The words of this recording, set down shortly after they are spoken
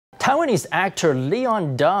Taiwanese actor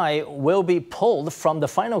Leon Dai will be pulled from the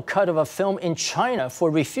final cut of a film in China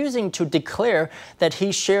for refusing to declare that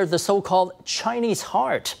he shared the so-called Chinese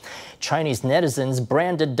heart. Chinese netizens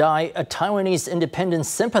branded Dai a Taiwanese independent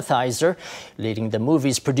sympathizer, leading the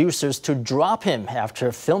movie's producers to drop him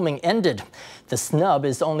after filming ended. The snub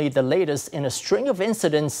is only the latest in a string of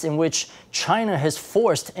incidents in which China has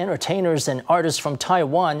forced entertainers and artists from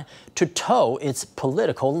Taiwan to toe its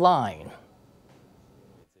political line.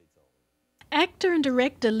 Actor and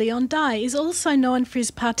director Leon Dai is also known for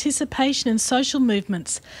his participation in social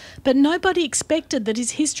movements, but nobody expected that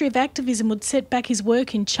his history of activism would set back his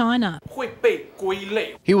work in China.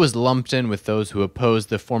 He was lumped in with those who opposed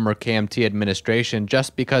the former KMT administration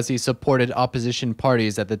just because he supported opposition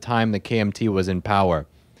parties at the time the KMT was in power.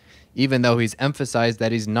 Even though he's emphasized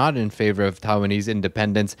that he's not in favor of Taiwanese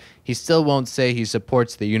independence, he still won't say he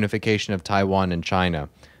supports the unification of Taiwan and China.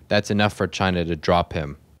 That's enough for China to drop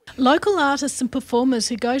him. Local artists and performers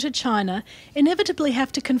who go to China inevitably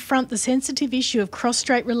have to confront the sensitive issue of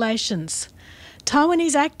cross-strait relations.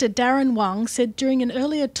 Taiwanese actor Darren Wang said during an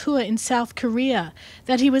earlier tour in South Korea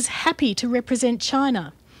that he was happy to represent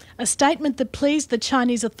China, a statement that pleased the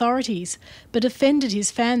Chinese authorities but offended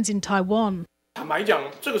his fans in Taiwan. To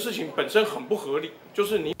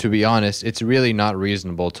be honest, it's really not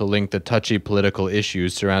reasonable to link the touchy political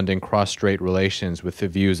issues surrounding cross-strait relations with the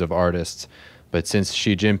views of artists. But since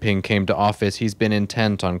Xi Jinping came to office, he's been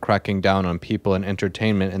intent on cracking down on people in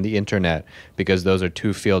entertainment and the internet, because those are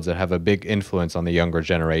two fields that have a big influence on the younger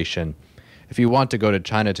generation. If you want to go to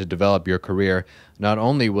China to develop your career, not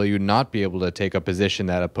only will you not be able to take a position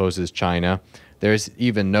that opposes China, there's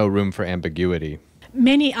even no room for ambiguity.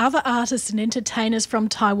 Many other artists and entertainers from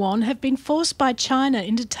Taiwan have been forced by China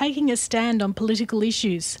into taking a stand on political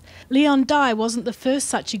issues. Leon Dai wasn't the first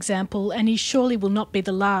such example, and he surely will not be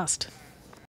the last.